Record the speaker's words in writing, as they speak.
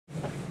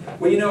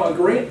Well, you know, a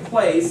great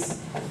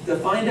place to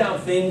find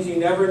out things you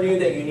never knew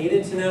that you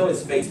needed to know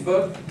is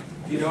Facebook.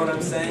 You know what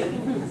I'm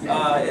saying?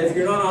 If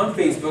you're not on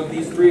Facebook,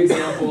 these 3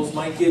 examples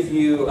might give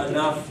you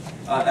enough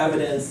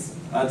evidence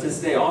to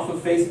stay off of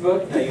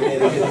Facebook. Now, you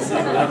made a good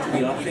decision not to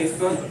be on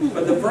Facebook.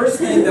 But the first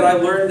thing that I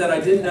learned that I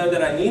didn't know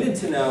that I needed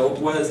to know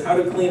was how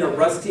to clean a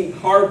rusty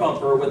car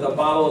bumper with a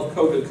bottle of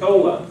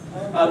Coca-Cola.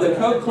 The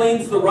Coke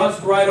cleans the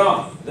rust right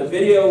off. The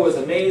video was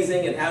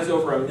amazing. It has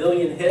over 1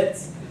 million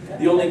hits.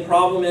 The only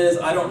problem is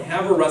I don't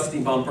have a rusty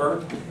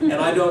bumper, and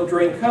I don't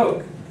drink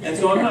Coke. And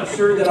so I'm not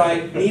sure that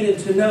I needed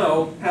to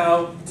know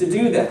how to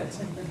do that.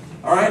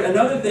 All right,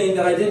 another thing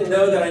that I didn't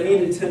know that I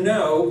needed to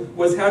know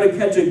was how to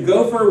catch a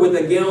gopher with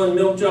a gallon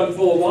milk jug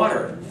full of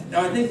water.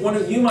 Now, I think one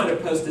of you might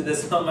have posted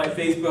this on my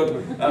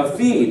Facebook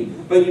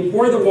feed, but you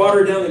pour the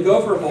water down the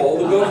gopher hole,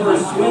 the gopher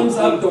swims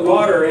up the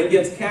water and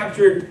gets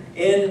captured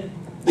in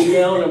the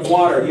gallon of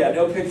water. Yeah,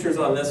 no pictures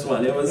on this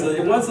one. It was a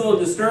little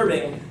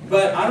disturbing,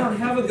 but I don't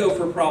have a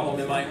gopher problem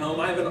in my home.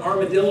 I have an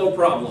armadillo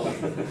problem.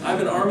 I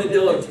have an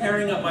armadillo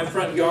tearing up my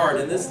front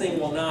yard, and this thing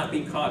will not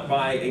be caught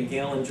by a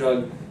gallon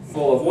jug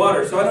full of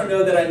water. So I don't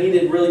know that I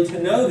needed really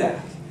to know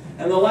that.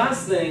 And the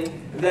last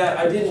thing that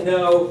I didn't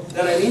know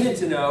that I needed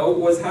to know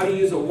was how to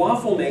use a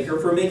waffle maker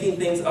for making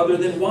things other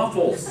than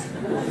waffles.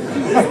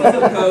 This was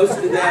a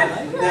post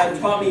that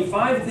taught me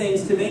 5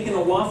 things to make in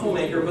a waffle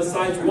maker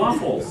besides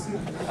waffles.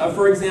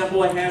 For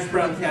example, a hash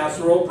brown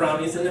casserole,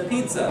 brownies, and a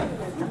pizza.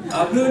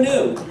 Who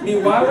knew? I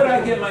mean, why would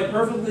I get my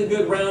perfectly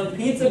good round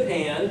pizza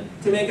pan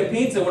to make a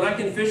pizza when I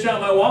can fish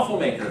out my waffle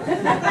maker?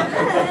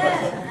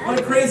 What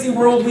a crazy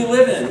world we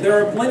live in.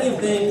 There are plenty of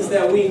things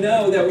that we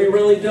know that we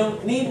really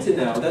don't need to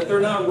know, that they're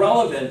not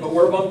relevant, but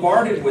we're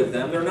bombarded with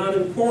them. They're not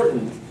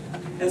important.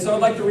 And so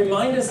I'd like to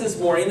remind us this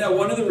morning that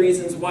one of the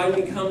reasons why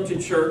we come to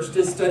church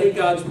to study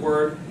God's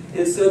Word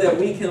is so that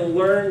we can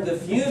learn the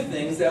few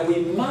things that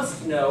we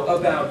must know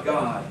about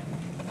God.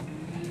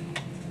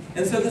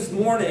 And so this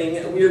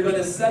morning, we are going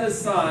to set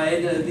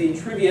aside the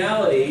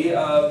triviality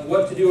of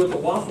what to do with the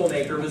waffle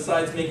maker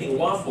besides making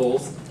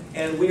waffles,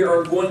 and we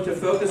are going to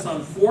focus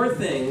on 4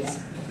 things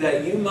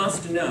that you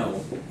must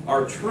know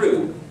are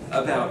true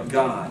about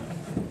God.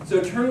 So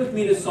turn with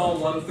me to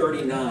Psalm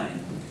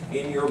 139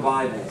 in your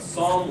Bible.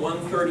 Psalm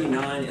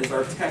 139 is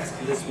our text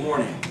this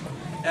morning.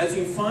 As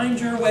you find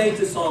your way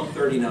to Psalm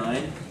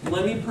 39,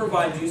 let me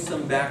provide you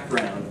some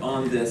background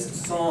on this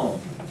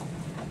psalm.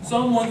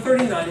 Psalm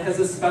 139 has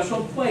a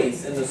special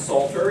place in the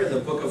Psalter, in the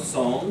book of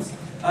Psalms.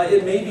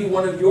 It may be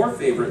one of your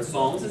favorite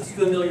psalms. It's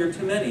familiar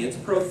to many. It's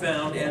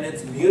profound and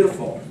it's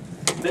beautiful.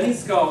 Many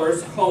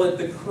scholars call it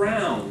the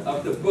crown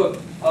of the book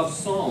of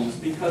Psalms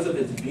because of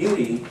its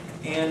beauty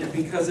and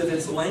because of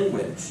its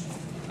language.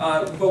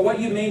 But what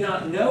you may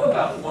not know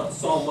about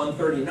Psalm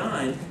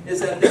 139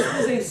 is that this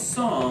was a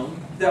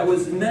psalm that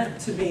was meant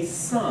to be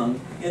sung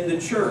in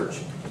the church.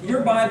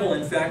 Your Bible,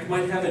 in fact,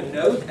 might have a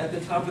note at the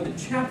top of the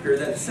chapter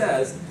that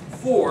says,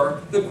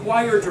 for the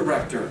choir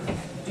director.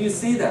 Do you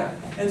see that?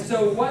 And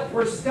so what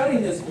we're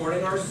studying this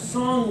morning are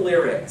song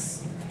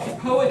lyrics,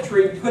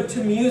 poetry put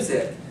to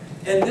music.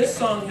 And this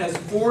song has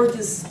 4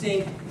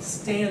 distinct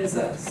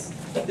stanzas.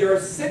 There are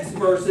 6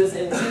 verses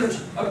in each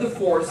of the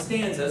 4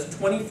 stanzas,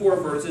 24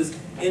 verses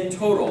in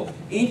total.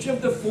 Each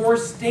of the 4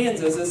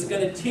 stanzas is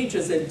going to teach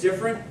us a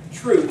different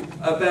truth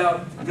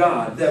about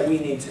God that we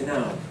need to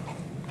know.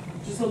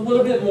 Just a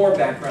little bit more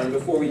background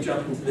before we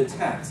jump into the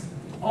text.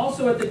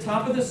 Also at the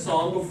top of the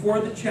psalm, before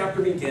the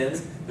chapter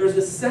begins, there's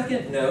a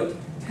second note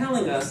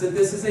telling us that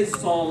this is a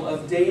psalm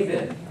of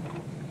David.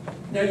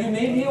 Now you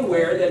may be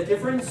aware that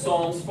different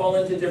psalms fall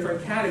into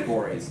different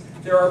categories.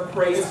 There are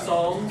praise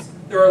psalms,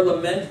 there are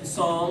lament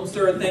psalms,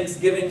 there are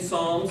thanksgiving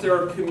psalms, there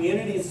are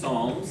community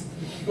psalms.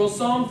 Well,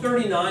 Psalm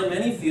 39,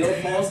 many feel,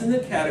 falls in the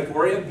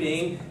category of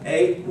being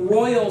a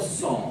royal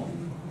psalm.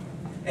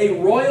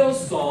 A royal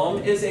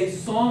psalm is a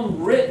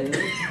psalm written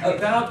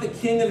about the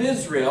king of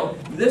Israel.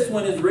 This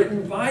one is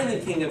written by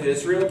the king of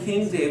Israel,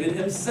 King David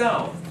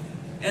himself.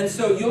 And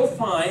so you'll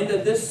find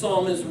that this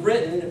psalm is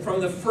written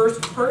from the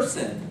first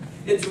person.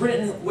 It's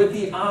written with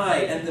the I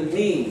and the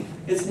me.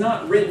 It's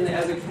not written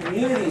as a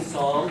community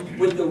psalm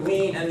with the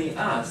we and the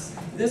us.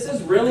 This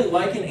is really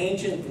like an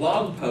ancient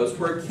blog post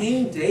where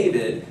King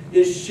David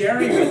is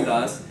sharing with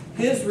us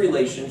his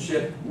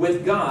relationship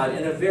with God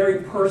in a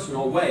very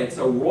personal way. It's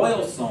a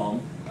royal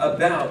psalm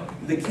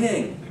about the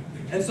king.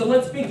 And so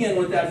let's begin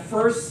with that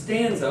first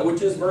stanza,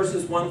 which is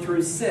verses 1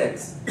 through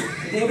 6.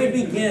 David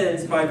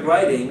begins by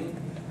writing,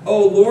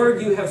 "O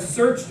Lord, you have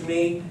searched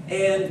me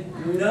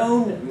and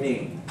known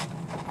me."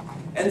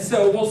 And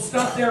so we'll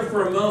stop there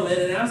for a moment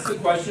and ask the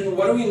question,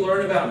 what do we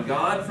learn about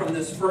God from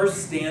this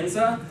first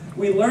stanza?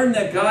 We learn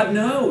that God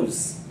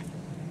knows.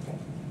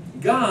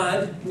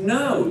 God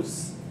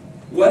knows.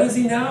 What does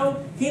he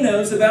know? He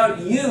knows about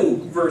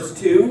you, verse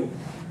 2.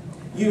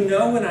 You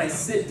know when I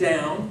sit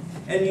down,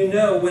 and you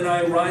know when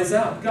I rise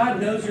up.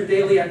 God knows your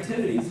daily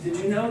activities. Did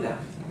you know that?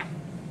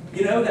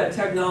 You know that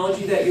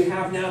technology that you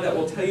have now that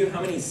will tell you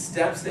how many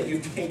steps that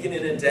you've taken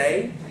in a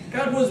day?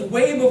 God was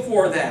way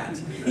before that.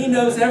 He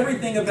knows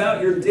everything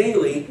about your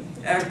daily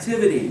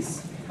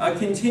activities.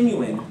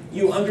 Continuing,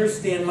 you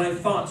understand my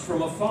thoughts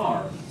from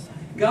afar.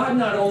 God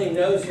not only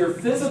knows your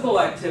physical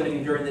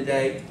activity during the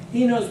day,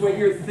 he knows what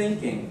you're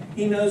thinking.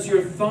 He knows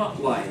your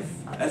thought life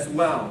as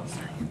well.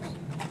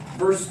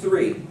 Verse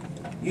 3,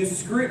 you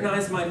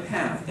scrutinize my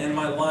path and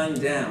my lying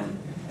down,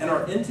 and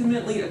are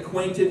intimately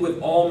acquainted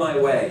with all my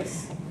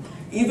ways.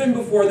 Even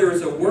before there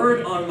is a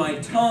word on my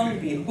tongue,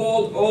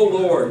 behold, O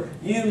Lord,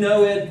 you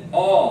know it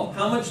all.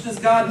 How much does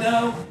God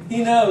know?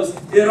 He knows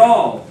it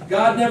all.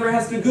 God never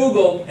has to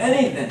Google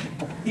anything.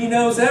 He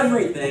knows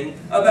everything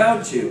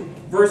about you.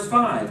 Verse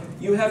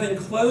 5, you have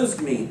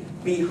enclosed me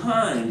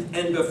behind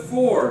and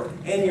before,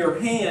 and your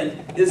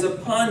hand is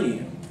upon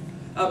you.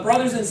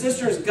 Brothers and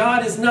sisters,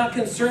 God is not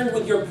concerned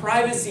with your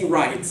privacy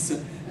rights.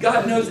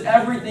 God knows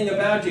everything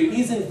about you.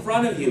 He's in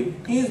front of you.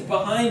 He's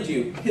behind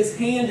you. His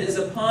hand is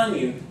upon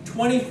you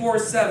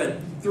 24/7,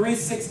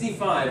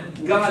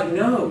 365. God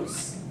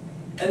knows.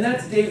 And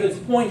that's David's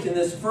point in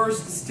this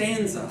first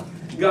stanza.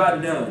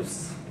 God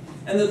knows.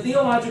 And the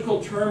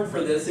theological term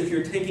for this, if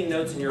you're taking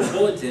notes in your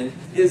bulletin,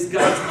 is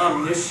God's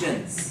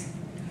omniscience.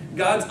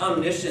 God's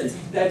omniscience,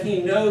 that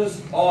he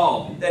knows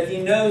all, that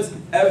he knows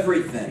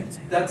everything.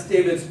 That's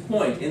David's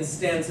point in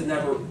stanza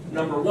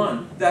number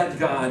 1, that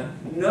God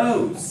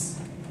knows.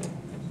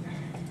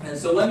 And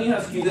so let me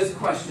ask you this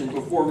question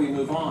before we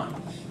move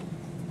on.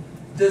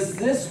 Does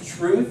this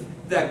truth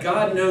that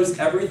God knows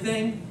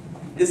everything,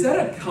 is that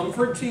a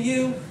comfort to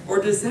you,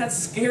 or does that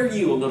scare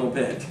you a little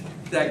bit,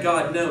 that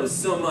God knows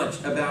so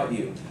much about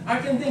you? I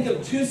can think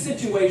of 2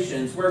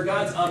 situations where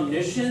God's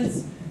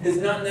omniscience is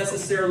not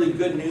necessarily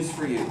good news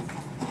for you.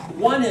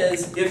 One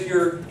is if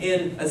you're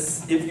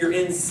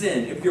in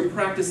sin, if you're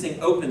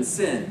practicing open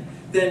sin,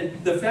 then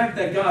the fact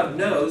that God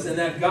knows and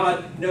that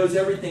God knows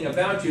everything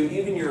about you,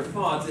 even your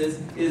thoughts,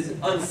 is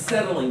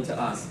unsettling to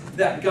us,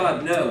 that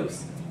God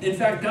knows. In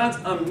fact, God's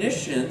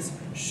omniscience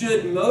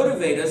should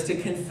motivate us to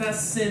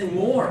confess sin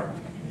more.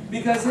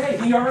 Because, hey,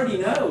 he already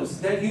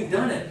knows that you've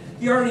done it.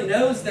 He already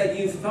knows that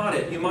you've thought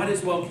it. You might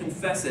as well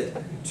confess it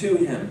to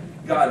him.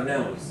 God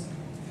knows.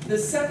 The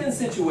second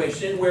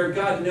situation where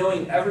God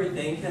knowing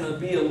everything can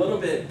be a little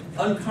bit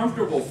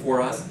uncomfortable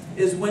for us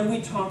is when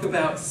we talk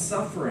about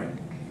suffering.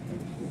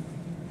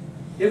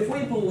 If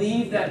we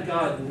believe that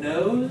God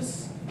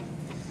knows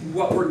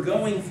what we're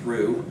going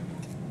through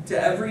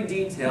to every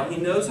detail, he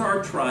knows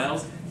our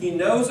trials, he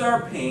knows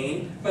our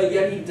pain, but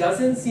yet he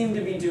doesn't seem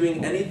to be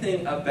doing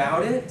anything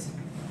about it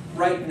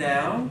right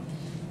now,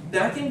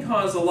 that can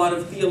cause a lot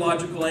of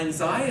theological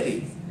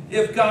anxiety.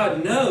 If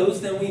God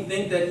knows, then we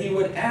think that he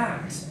would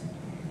act.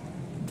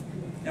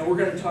 And we're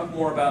going to talk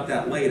more about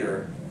that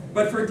later.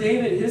 But for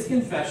David, his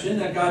confession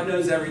that God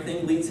knows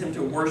everything leads him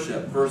to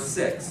worship. Verse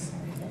 6.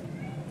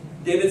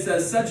 David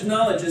says, such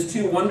knowledge is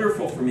too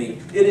wonderful for me.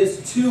 It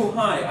is too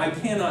high. I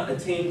cannot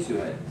attain to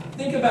it.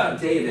 Think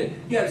about David.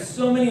 He had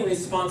so many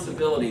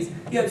responsibilities.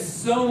 He had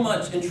so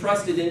much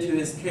entrusted into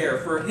his care.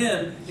 For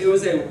him, it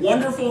was a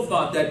wonderful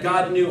thought that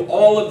God knew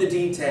all of the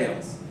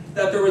details,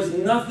 that there was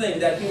nothing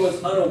that he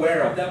was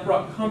unaware of. That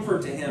brought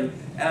comfort to him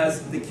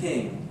as the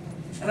king.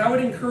 And I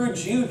would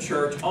encourage you,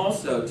 church,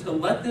 also to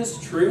let this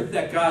truth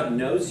that God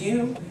knows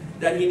you,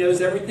 that he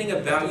knows everything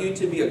about you,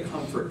 to be a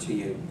comfort to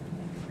you.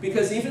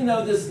 Because even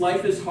though this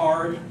life is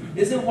hard,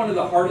 isn't one of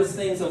the hardest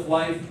things of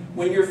life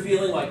when you're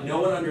feeling like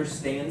no one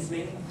understands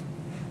me?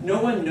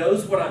 No one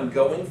knows what I'm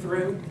going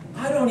through?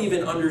 I don't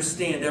even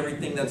understand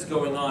everything that's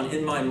going on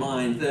in my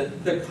mind,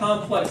 the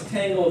complex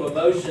tangle of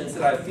emotions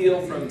that I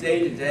feel from day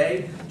to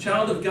day.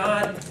 Child of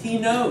God, he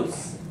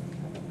knows.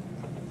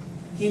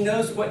 He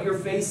knows what you're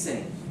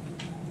facing.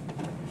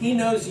 He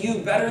knows you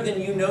better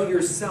than you know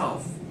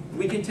yourself.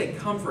 We can take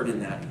comfort in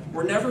that.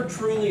 We're never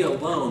truly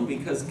alone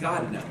because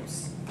God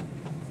knows.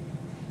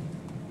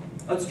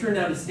 Let's turn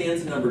now to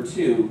stanza number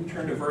 2.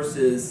 Turn to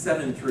verses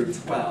 7 through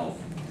 12.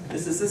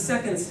 This is the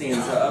second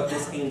stanza of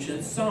this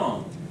ancient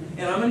song.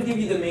 And I'm going to give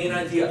you the main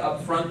idea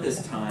up front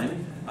this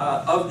time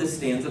of the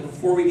stanza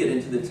before we get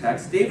into the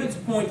text. David's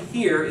point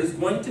here is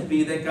going to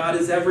be that God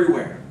is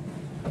everywhere.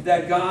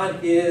 That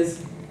God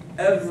is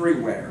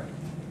everywhere.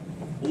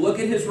 Look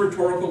at his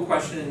rhetorical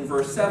question in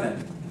verse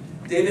 7.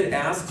 David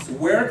asks,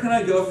 where can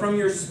I go from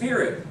your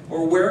spirit?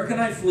 Or where can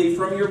I flee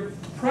from your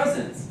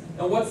presence?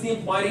 And what's the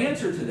implied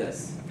answer to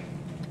this?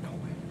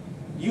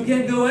 You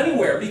can't go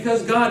anywhere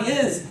because God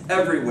is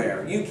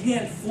everywhere. You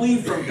can't flee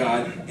from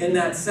God in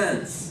that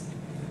sense.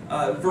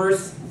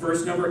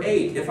 Verse number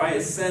 8, if I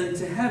ascend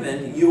to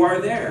heaven, you are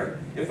there.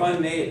 If I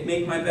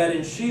make my bed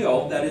in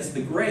Schill, that is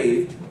the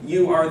grave,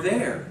 you are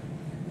there.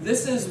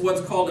 This is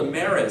what's called a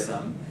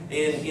merism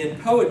in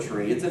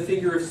poetry. It's a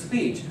figure of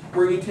speech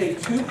where you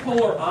take 2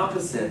 polar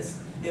opposites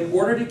in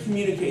order to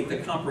communicate the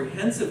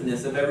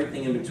comprehensiveness of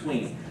everything in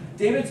between.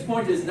 David's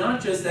point is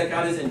not just that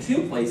God is in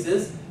 2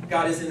 places,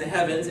 God is in the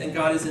heavens and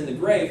God is in the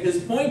grave.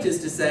 His point is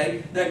to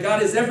say that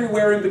God is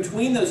everywhere in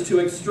between those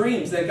 2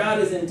 extremes, that God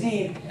is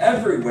indeed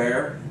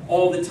everywhere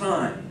all the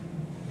time.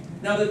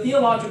 Now the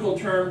theological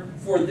term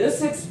for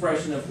this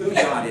expression of who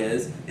God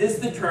is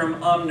the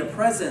term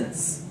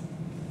omnipresence.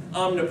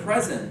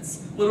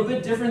 omnipresence. A little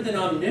bit different than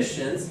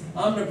omniscience.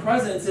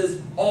 Omnipresence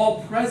is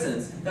all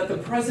presence, that the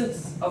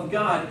presence of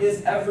God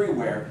is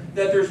everywhere,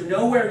 that there's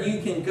nowhere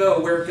you can go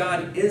where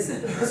God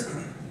isn't.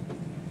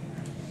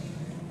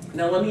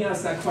 Now let me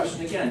ask that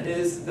question again.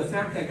 Is the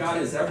fact that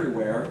God is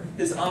everywhere,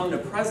 His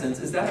omnipresence,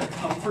 is that a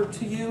comfort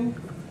to you?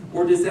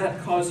 Or does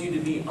that cause you to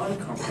be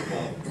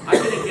uncomfortable? I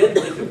can again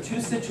think of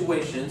two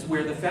situations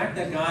where the fact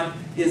that God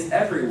is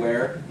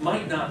everywhere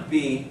might not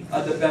be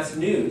the best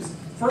news.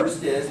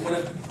 First is, when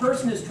a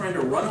person is trying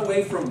to run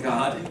away from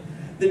God,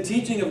 the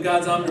teaching of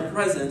God's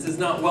omnipresence is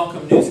not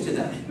welcome news to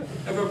them.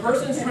 If a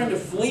person is trying to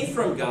flee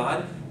from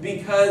God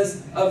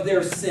because of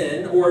their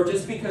sin, or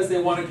just because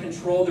they want to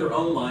control their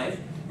own life,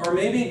 or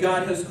maybe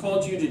God has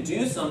called you to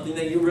do something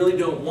that you really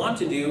don't want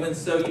to do, and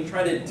so you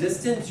try to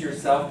distance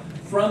yourself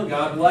from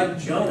God, like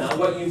Jonah,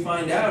 what you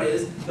find out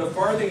is, the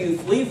farther you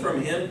flee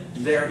from Him,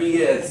 there He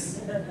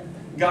is.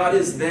 God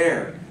is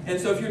there. And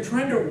so if you're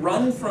trying to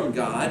run from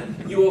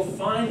God, you will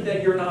find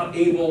that you're not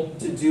able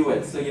to do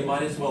it. So you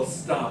might as well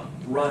stop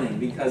running,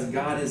 because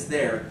God is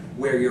there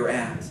where you're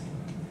at.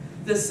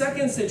 The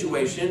second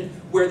situation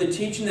where the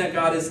teaching that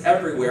God is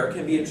everywhere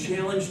can be a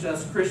challenge to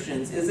us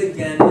Christians is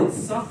again in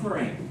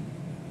suffering.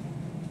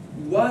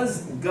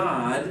 Was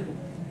God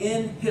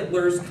in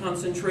Hitler's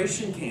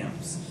concentration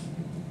camps?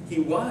 He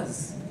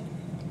was.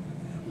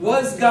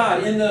 Was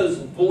God in those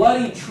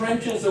bloody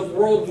trenches of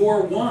World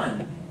War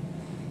I?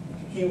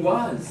 He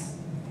was.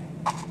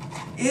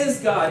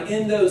 Is God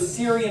in those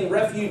Syrian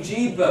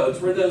refugee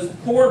boats where those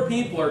poor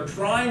people are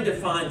trying to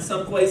find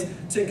someplace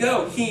to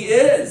go? He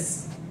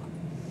is.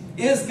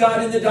 Is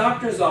God in the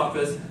doctor's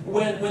office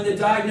when the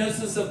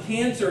diagnosis of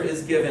cancer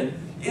is given?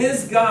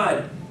 Is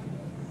God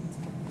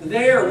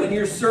there when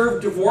you're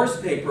served divorce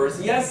papers?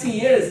 Yes,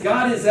 He is.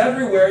 God is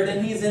everywhere,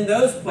 then He's in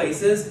those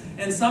places.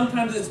 And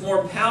sometimes it's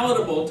more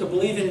palatable to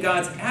believe in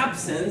God's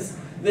absence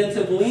than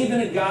to believe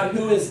in a God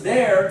who is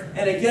there,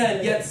 and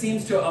again, yet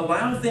seems to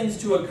allow things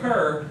to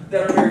occur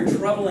that are very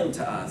troubling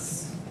to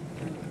us.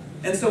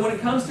 And so when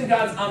it comes to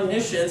God's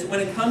omniscience, when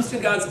it comes to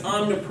God's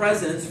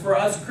omnipresence, for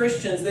us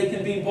Christians, they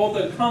can be both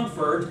a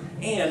comfort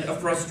and a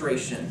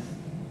frustration.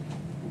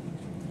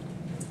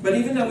 But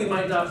even though we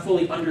might not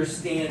fully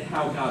understand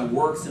how God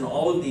works in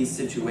all of these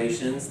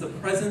situations, the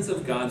presence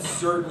of God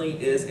certainly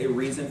is a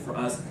reason for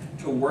us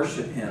to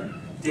worship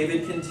Him.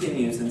 David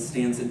continues in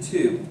stanza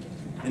 2,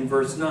 in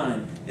verse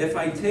 9. If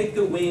I take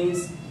the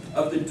wings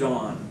of the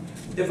dawn,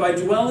 if I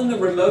dwell in the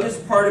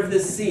remotest part of the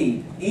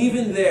sea,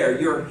 even there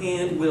your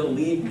hand will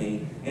lead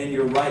me, and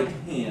your right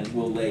hand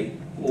will lay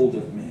hold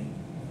of me.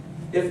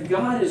 If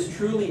God is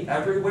truly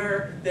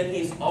everywhere, then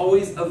He's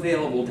always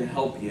available to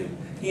help you.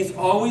 He's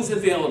always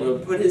available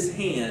to put His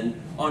hand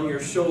on your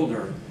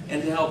shoulder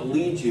and to help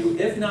lead you,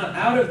 if not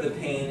out of the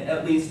pain,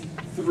 at least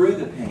through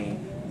the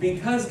pain.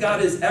 Because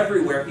God is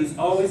everywhere, He's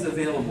always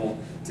available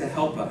to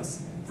help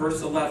us.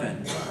 Verse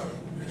 11.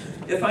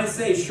 If I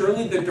say,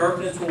 surely the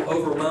darkness will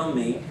overwhelm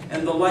me,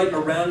 and the light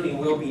around me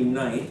will be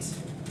night,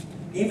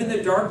 even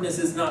the darkness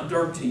is not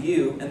dark to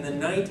you, and the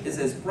night is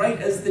as bright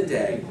as the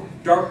day.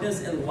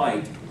 Darkness and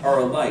light are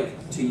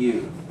alike to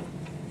you.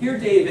 Here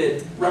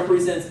David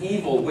represents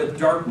evil with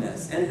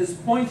darkness, and his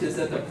point is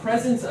that the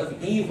presence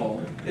of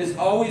evil is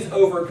always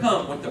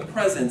overcome with the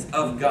presence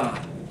of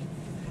God.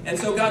 And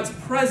so God's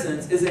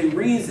presence is a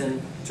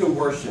reason to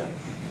worship.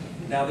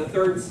 Now the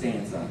third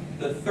stanza,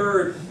 the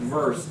third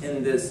verse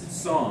in this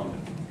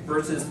song,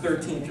 verses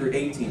 13 through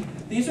 18.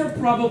 These are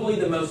probably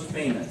the most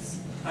famous.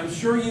 I'm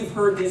sure you've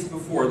heard these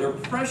before. They're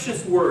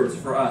precious words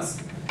for us,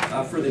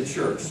 for the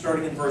church,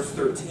 starting in verse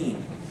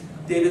 13.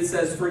 David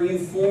says, for you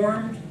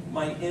formed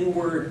my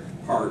inward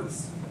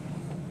parts.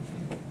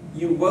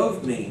 You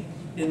wove me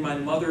in my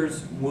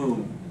mother's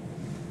womb.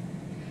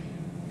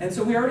 And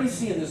so we already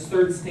see in this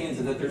third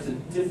stanza that there's a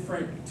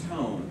different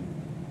tone.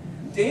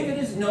 David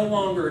is no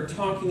longer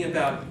talking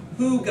about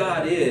who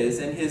God is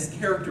and His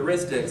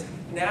characteristics.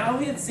 Now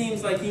it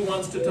seems like he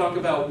wants to talk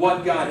about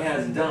what God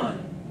has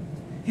done.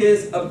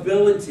 His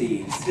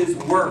abilities, His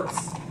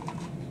works.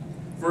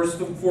 Verse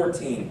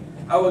 14.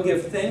 I will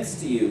give thanks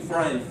to you, for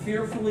I am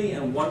fearfully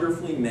and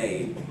wonderfully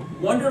made.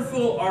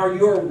 Wonderful are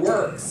your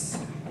works,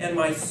 and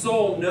my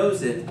soul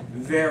knows it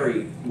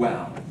very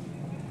well.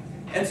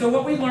 And so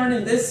what we learn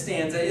in this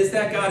stanza is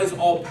that God is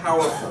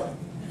all-powerful.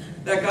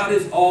 That God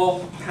is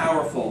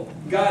all-powerful.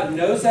 God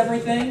knows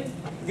everything.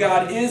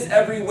 God is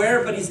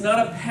everywhere, but He's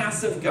not a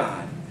passive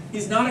God.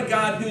 He's not a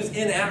God who's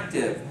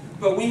inactive.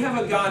 But we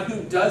have a God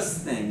who does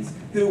things,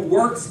 who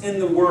works in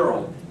the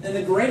world. And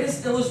the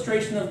greatest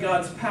illustration of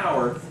God's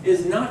power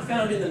is not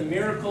found in the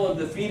miracle of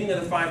the feeding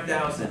of the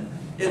 5,000.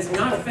 It's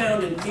not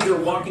found in Peter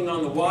walking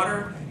on the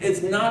water.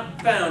 It's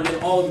not found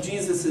in all of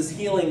Jesus'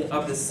 healing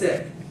of the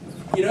sick.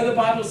 You know, the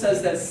Bible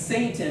says that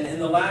Satan in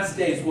the last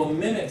days will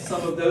mimic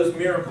some of those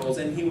miracles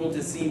and he will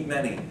deceive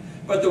many.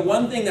 But the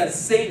one thing that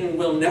Satan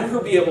will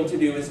never be able to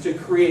do is to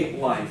create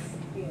life.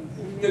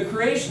 The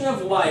creation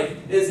of life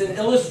is an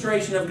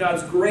illustration of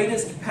God's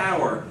greatest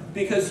power,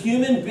 because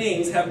human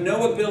beings have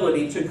no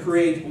ability to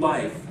create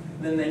life,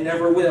 and they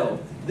never will.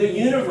 The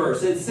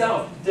universe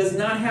itself does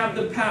not have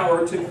the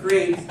power to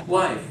create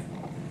life.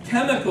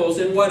 Chemicals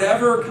in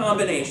whatever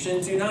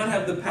combination do not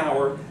have the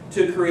power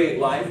to create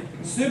life.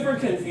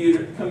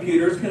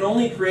 Supercomputers can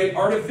only create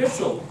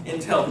artificial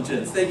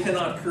intelligence. They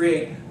cannot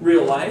create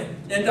real life.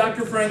 And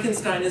Dr.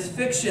 Frankenstein is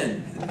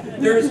fiction.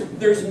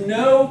 There's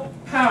no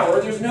power,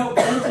 there's no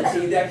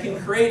entity that can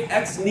create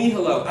ex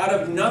nihilo, out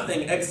of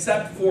nothing,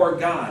 except for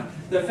God.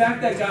 The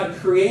fact that God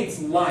creates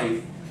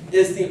life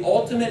is the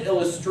ultimate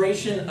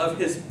illustration of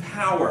his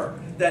power,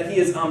 that he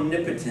is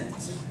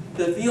omnipotent.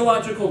 The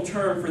theological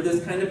term for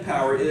this kind of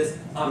power is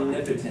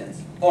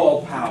omnipotence,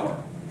 all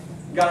power.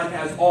 God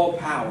has all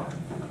power.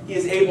 He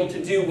is able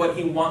to do what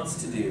he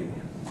wants to do.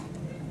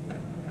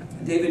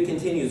 David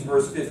continues,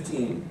 verse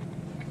 15.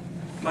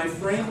 My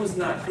frame was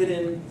not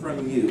hidden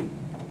from you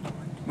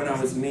when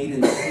I was made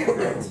in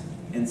secret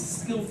and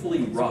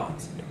skillfully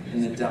wrought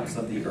in the depths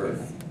of the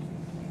earth.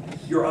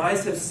 Your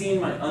eyes have seen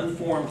my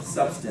unformed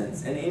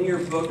substance, and in your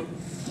book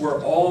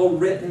were all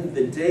written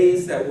the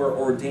days that were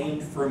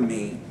ordained for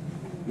me,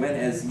 when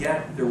as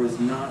yet there was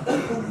not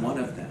even one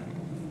of them.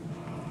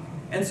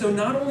 And so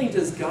not only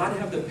does God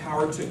have the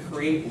power to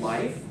create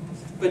life,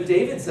 but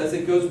David says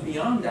it goes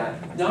beyond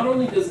that. Not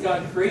only does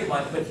God create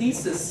life, but he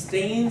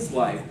sustains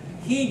life.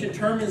 He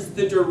determines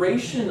the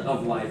duration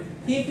of life.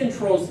 He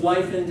controls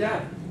life and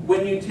death.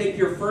 When you take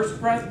your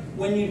first breath,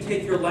 when you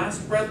take your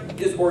last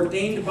breath, is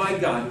ordained by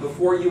God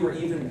before you were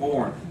even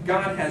born.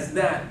 God has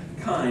that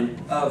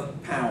kind of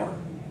power.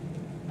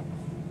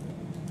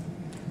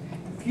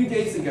 A few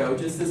days ago,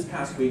 just this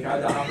past week, I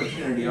had the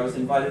opportunity, I was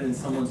invited in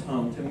someone's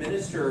home to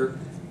minister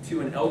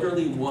to an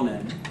elderly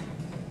woman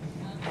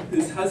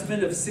whose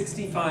husband of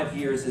 65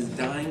 years is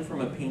dying from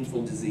a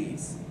painful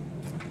disease.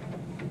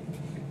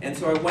 And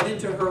so I went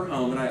into her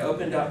home and I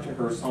opened up to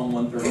her Psalm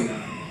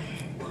 139.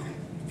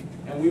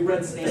 And we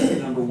read stanza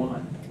number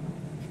 1.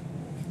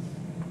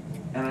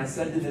 And I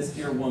said to this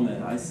dear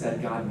woman, I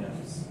said, God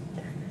knows.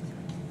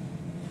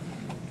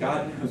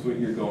 God knows what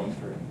you're going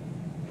through.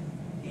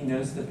 He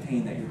knows the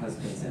pain that your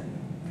husband's in.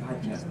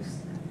 God knows.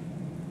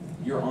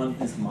 You're on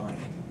his mind.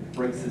 It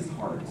breaks his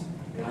heart.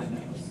 God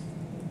knows.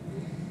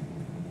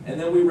 And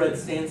then we read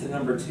stanza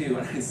number 2,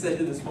 and I said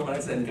to this woman, I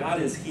said,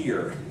 God is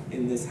here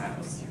in this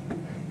house.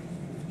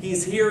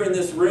 He's here in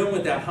this room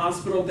with that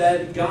hospital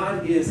bed.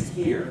 God is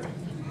here.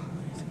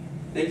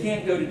 They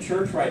can't go to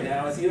church right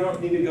now. I said, you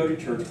don't need to go to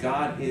church.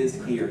 God is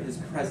here. His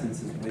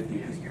presence is with you.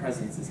 His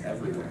presence is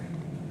everywhere.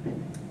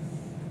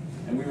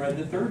 And we read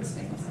the 3rd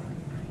stanza.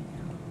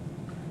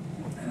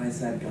 And I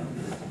said, God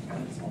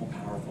is all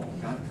powerful.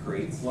 God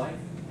creates life.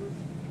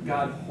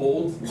 God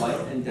holds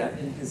life and death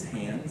in his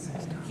hands.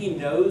 He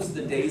knows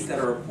the days that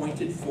are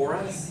appointed for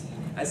us.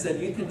 I said,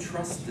 you can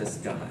trust this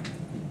God.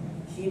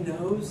 He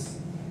knows.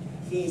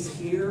 He's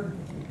here.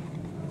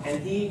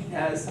 And he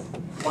has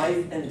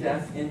life and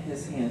death in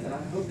his hands. And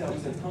I hope that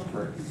was a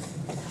comfort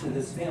to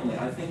this family.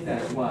 I think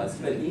that it was.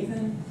 But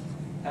even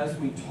as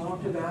we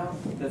talked about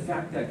the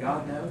fact that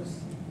God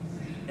knows,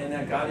 and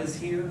that God is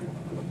here,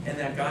 and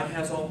that God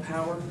has all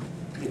power,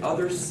 the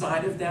other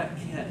side of that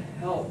can't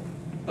help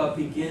but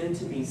begin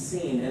to be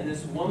seen. And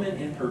this woman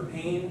in her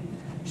pain,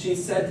 she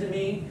said to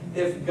me,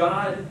 if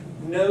God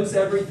knows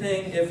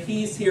everything, if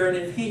he's here, and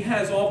if he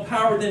has all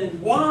power,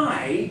 then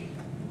why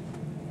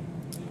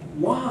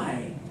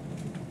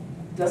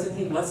doesn't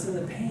he lessen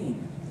the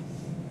pain?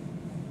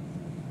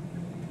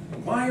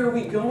 Why are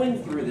we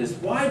going through this?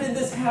 Why did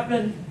this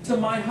happen to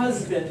my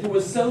husband who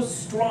was so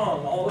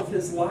strong all of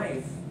his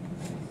life?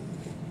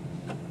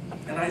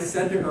 And I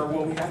said to her,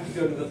 well, we have to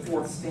go to the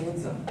 4th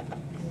stanza.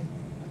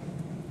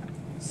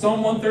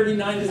 Psalm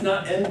 139 does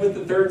not end with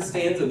the 3rd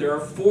stanza. There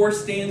are 4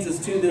 stanzas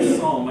to this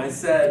psalm. I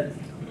said,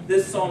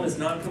 this psalm is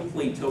not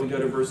complete till we go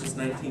to verses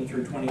 19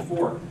 through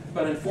 24.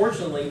 But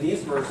unfortunately,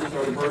 these verses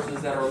are the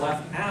verses that are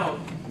left out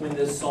when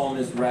this psalm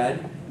is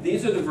read.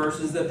 These are the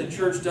verses that the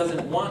church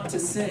doesn't want to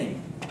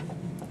sing.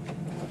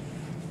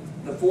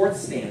 The 4th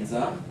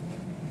stanza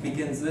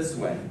begins this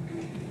way.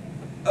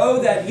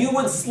 Oh, that you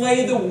would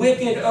slay the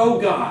wicked,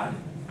 O God.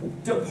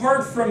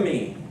 Depart from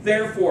me,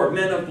 therefore,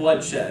 men of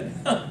bloodshed.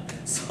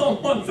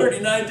 Psalm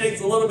 139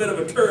 takes a little bit of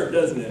a turn,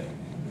 doesn't it?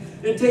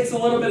 It takes a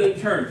little bit of a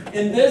turn.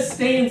 In this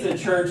stanza,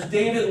 church,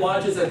 David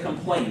lodges a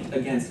complaint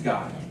against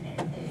God.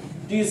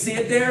 Do you see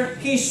it there?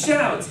 He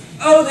shouts,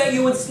 oh, that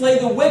you would slay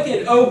the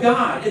wicked, O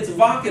God. It's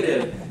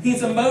vocative.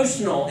 He's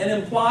emotional, and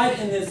implied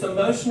in this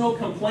emotional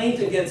complaint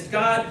against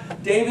God,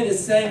 David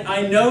is saying,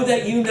 I know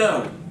that you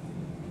know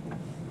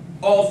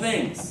all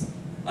things.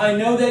 I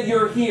know that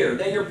you're here,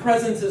 that your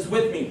presence is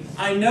with me.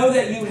 I know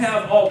that you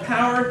have all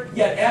power,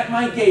 yet at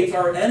my gates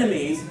are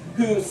enemies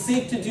who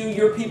seek to do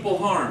your people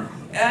harm.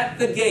 At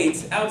the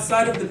gates,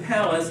 outside of the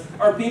palace,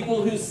 are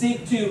people who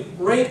seek to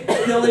rape,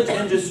 pillage,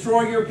 and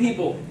destroy your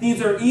people.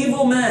 These are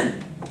evil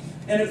men.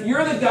 And if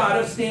you're the God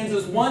of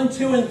stanzas 1,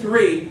 2, and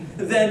 3,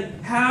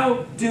 then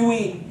how do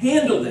we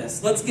handle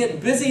this? Let's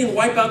get busy and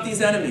wipe out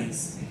these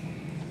enemies.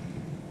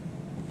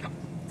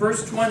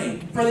 Verse 20,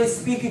 for they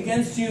speak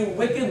against you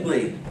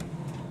wickedly,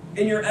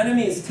 and your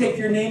enemies take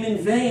your name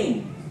in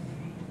vain.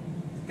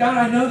 God,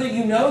 I know that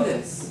you know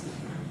this.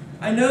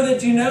 I know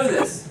that you know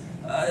this.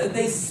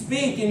 They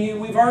speak,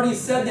 and we've already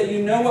said that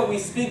you know what we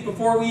speak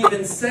before we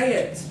even say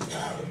it.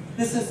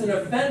 This is an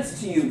offense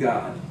to you,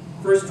 God.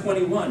 Verse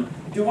 21,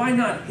 do I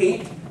not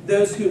hate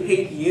those who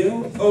hate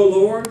you, O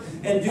Lord?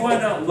 And do I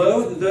not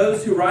loathe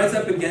those who rise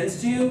up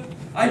against you?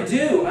 I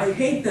do. I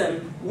hate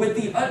them with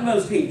the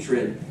utmost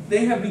hatred.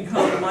 They have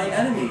become my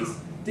enemies.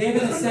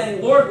 David is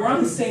saying, Lord, we're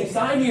on the same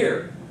side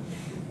here.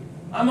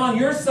 I'm on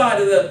your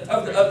side of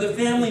the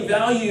family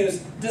values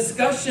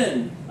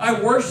discussion.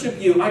 I worship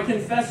you. I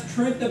confess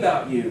truth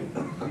about you.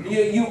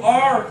 You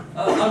are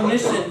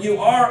omniscient. You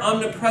are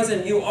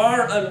omnipresent. You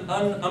are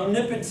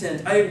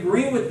omnipotent. I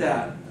agree with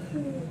that.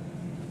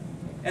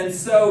 And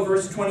so,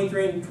 verse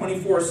 23 and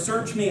 24,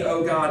 search me,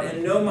 O God,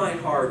 and know my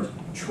heart.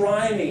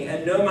 Try me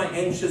and know my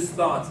anxious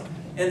thoughts,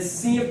 and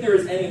see if there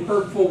is any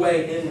hurtful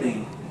way in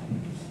me.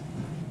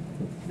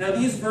 Now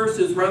these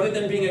verses, rather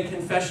than being a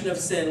confession of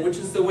sin, which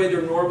is the way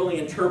they're normally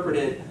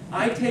interpreted,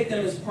 I take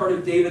them as part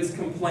of David's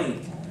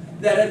complaint.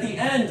 That at the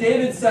end,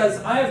 David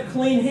says, I have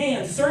clean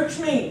hands. Search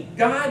me,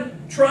 God.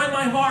 Try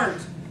my heart.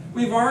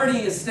 We've already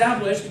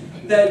established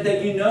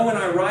that you know when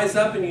I rise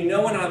up, and you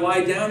know when I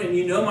lie down, and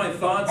you know my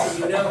thoughts,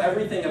 and you know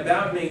everything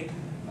about me.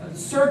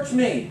 Search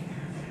me.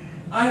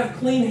 I have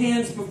clean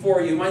hands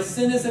before you. My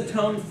sin is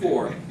atoned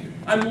for.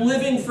 I'm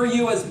living for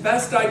you as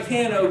best I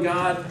can, O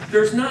God.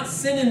 There's not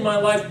sin in my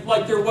life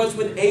like there was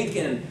with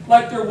Achan,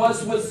 like there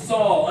was with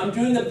Saul. I'm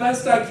doing the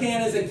best I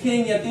can as a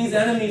king, yet these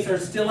enemies are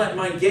still at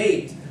my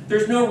gate.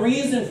 There's no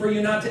reason for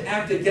you not to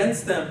act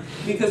against them,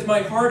 because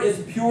my heart is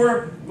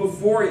pure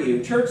before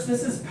you. Church,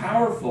 this is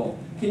powerful.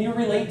 Can you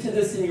relate to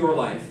this in your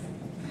life?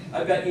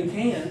 I bet you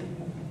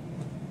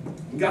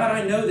can. God,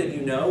 I know that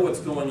you know what's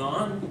going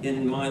on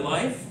in my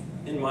life,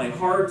 in my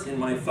heart, in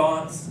my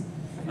thoughts.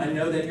 I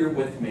know that you're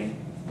with me.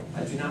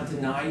 I do not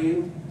deny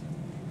you.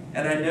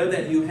 And I know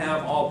that you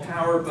have all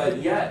power,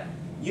 but yet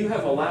you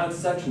have allowed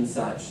such and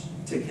such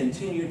to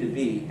continue to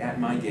be at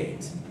my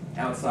gate,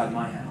 outside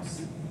my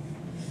house.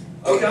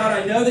 Oh God,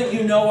 I know that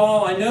you know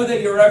all. I know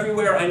that you're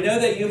everywhere. I know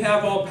that you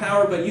have all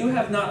power, but you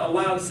have not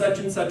allowed such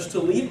and such to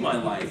leave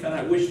my life, and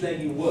I wish that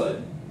you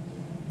would.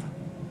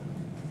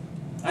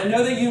 I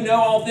know that you know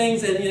all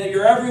things, and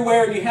you're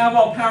everywhere, and you have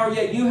all power,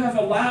 yet you have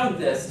allowed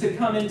this to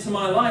come into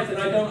my life, and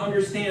I don't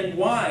understand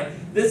why.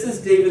 This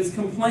is David's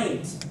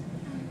complaint.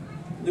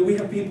 We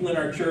have people in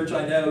our church,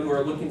 I know, who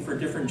are looking for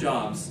different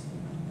jobs,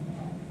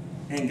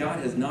 and God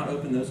has not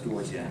opened those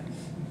doors yet.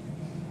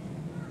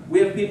 We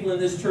have people in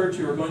this church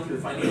who are going through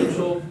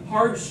financial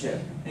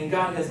hardship, and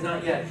God has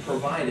not yet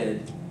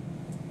provided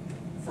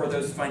for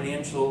those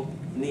financial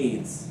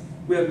needs.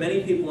 We have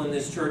many people in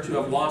this church who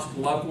have lost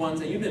loved ones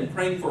that you've been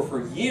praying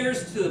for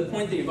years, to the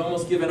point that you've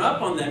almost given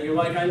up on them. You're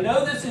like, I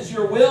know this is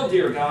your will,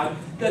 dear God,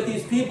 that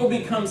these people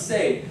become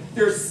saved.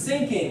 They're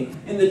sinking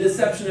in the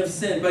deception of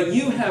sin, but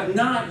you have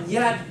not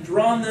yet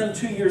drawn them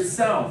to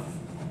yourself.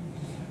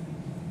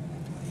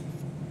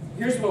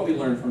 Here's what we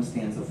learn from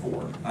stanza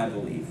 4, I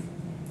believe.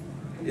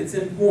 It's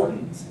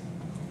important.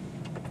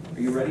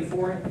 Are you ready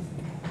for it?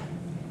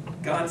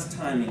 God's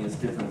timing is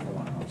different from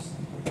ours.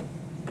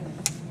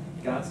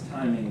 God's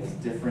timing is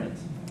different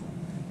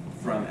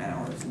from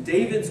ours.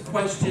 David's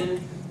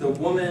question,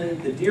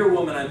 the dear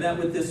woman I met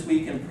with this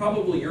week, and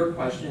probably your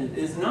question,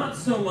 is not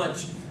so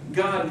much,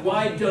 God,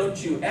 why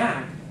don't you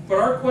act? But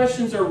our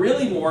questions are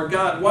really more,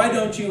 God, why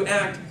don't you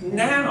act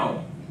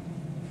now?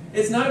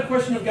 It's not a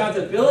question of God's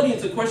ability,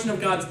 it's a question of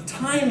God's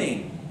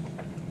timing.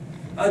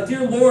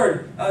 Dear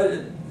Lord,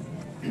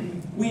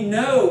 we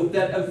know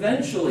that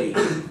eventually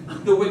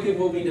the wicked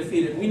will be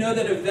defeated. We know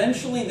that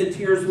eventually the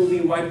tears will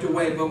be wiped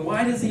away. But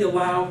why does he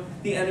allow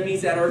the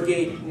enemies at our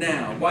gate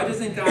now? Why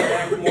doesn't God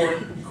act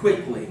more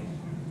quickly?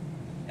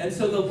 And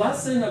so the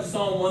lesson of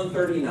Psalm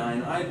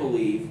 139, I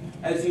believe,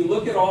 as you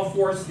look at all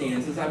 4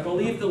 stanzas, I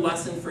believe the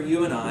lesson for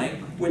you and I,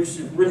 which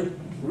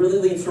really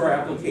leads to our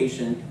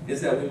application,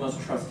 is that we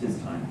must trust his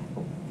timing.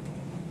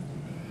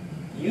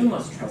 You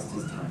must trust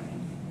his timing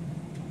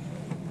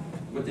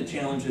with the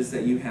challenges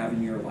that you have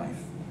in your life.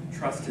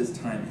 Trust his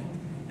timing.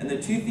 And the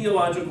 2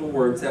 theological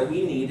words that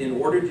we need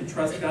in order to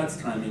trust God's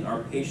timing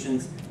are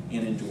patience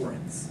and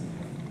endurance.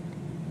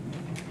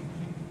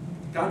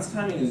 God's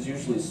timing is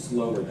usually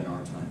slower than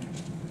our timing.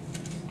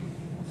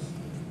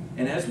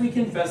 And as we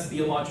confess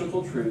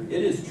theological truth,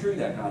 it is true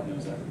that God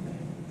knows everything.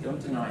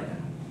 Don't deny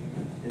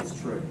that. It's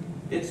true.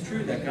 It's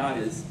true that God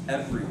is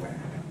everywhere.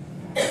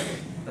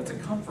 That's a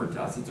comfort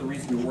to us. It's a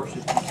reason to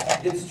worship him.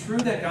 It's true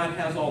that God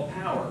has all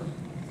power.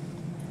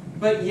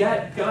 But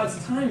yet, God's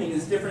timing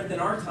is different than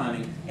our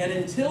timing. And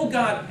until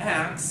God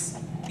acts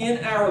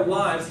in our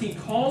lives, he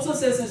calls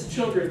us as his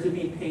children to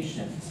be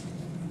patient.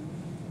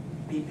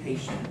 Be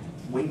patient.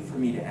 Wait for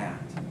me to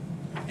act.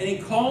 And he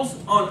calls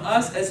on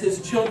us as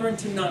his children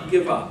to not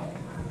give up.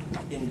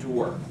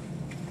 Endure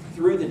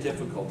through the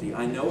difficulty.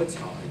 I know it's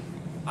hard.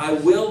 I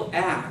will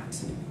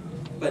act,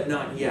 but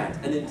not yet.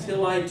 And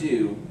until I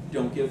do,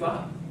 don't give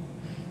up.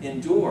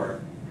 Endure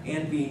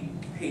and be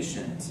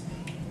patient.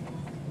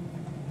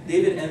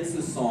 David ends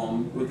the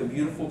psalm with a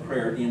beautiful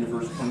prayer at the end of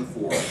verse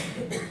 24.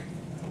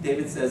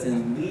 David says,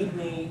 "And lead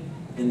me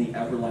in the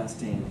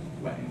everlasting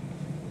way."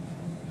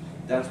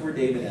 That's where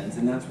David ends,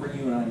 and that's where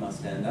you and I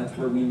must end. That's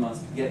where we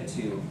must get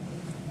to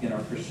in our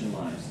Christian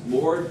lives.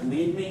 Lord,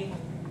 lead me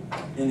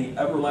in the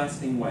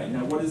everlasting way.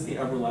 Now, what is the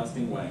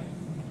everlasting way?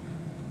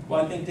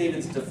 Well, I think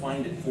David's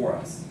defined it for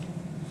us.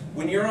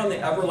 When you're on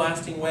the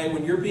everlasting way,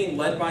 when you're being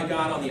led by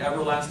God on the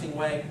everlasting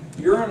way,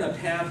 you're on a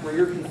path where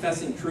you're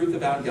confessing truth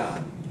about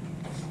God.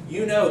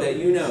 You know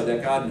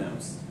that God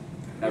knows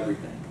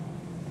everything,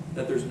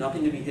 that there's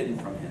nothing to be hidden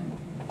from him.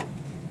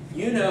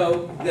 You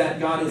know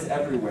that God is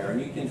everywhere, and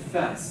you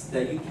confess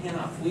that you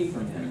cannot flee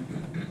from him,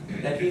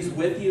 that he's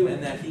with you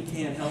and that he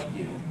can help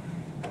you.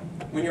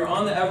 When you're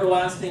on the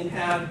everlasting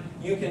path,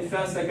 you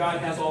confess that God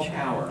has all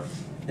power,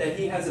 that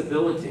he has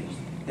ability,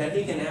 that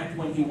he can act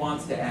when he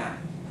wants to act.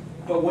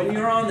 But when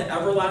you're on the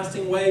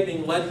everlasting way,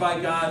 being led by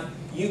God,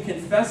 you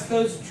confess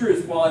those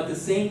truths while at the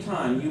same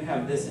time you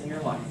have this in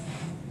your life.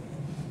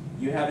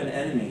 You have an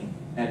enemy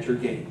at your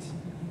gate,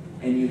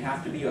 and you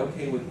have to be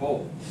okay with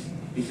both,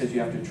 because you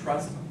have to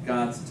trust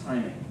God's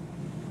timing.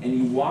 And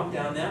you walk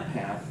down that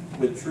path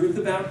with truth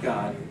about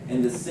God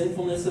and the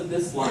sinfulness of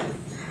this life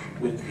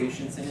with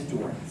patience and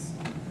endurance,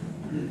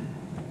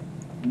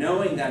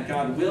 knowing that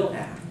God will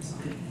act.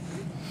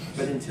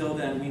 But until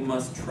then, we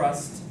must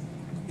trust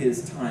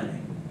his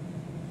timing.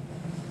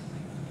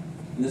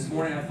 And this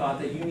morning I thought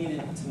that you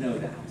needed to know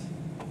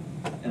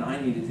that, and I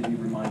needed to be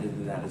reminded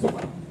of that as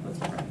well. Let's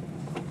pray.